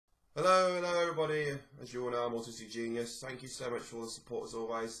Hello everybody. As you all know, I'm Autistic Genius. Thank you so much for all the support as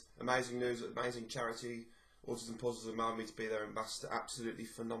always. Amazing news, amazing charity. Autism Puzzles have allowed me to be their ambassador. Absolutely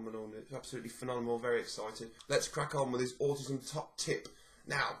phenomenal. Very excited. Let's crack on with this autism top tip.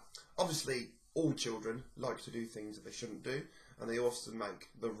 Now, obviously, all children like to do things that they shouldn't do, and they often make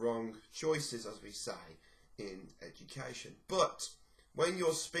the wrong choices, as we say, in education. But when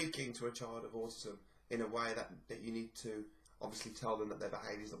you're speaking to a child of autism in a way that you need to obviously tell them that their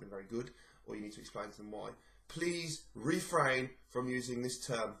behaviour has not been very good, or you need to explain to them why, please refrain from using this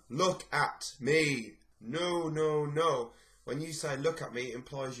term, look at me. No, no, no. When you say look at me, it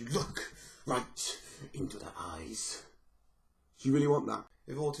implies you look right into their eyes. Do you really want that?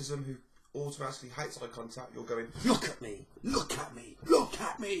 With autism, who automatically hates eye contact, you're going, look at me, look at me, look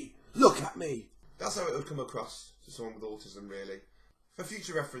at me, look at me. That's how it would come across to someone with autism, really. For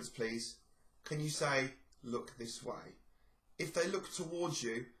future reference, please, can you say, look this way? If they look towards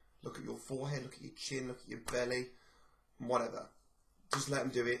you, look at your forehead, look at your chin, look at your belly, whatever. Just let them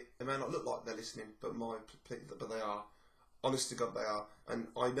do it. They may not look like they're listening, but they are. Honest to God, they are. And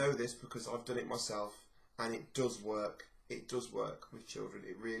I know this because I've done it myself, and it does work. It does work with children.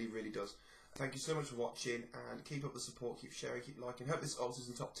 It really, really does. Thank you so much for watching, and keep up the support, keep sharing, keep liking. Hope this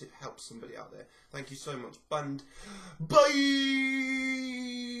autism top tip helps somebody out there. Thank you so much, and bye!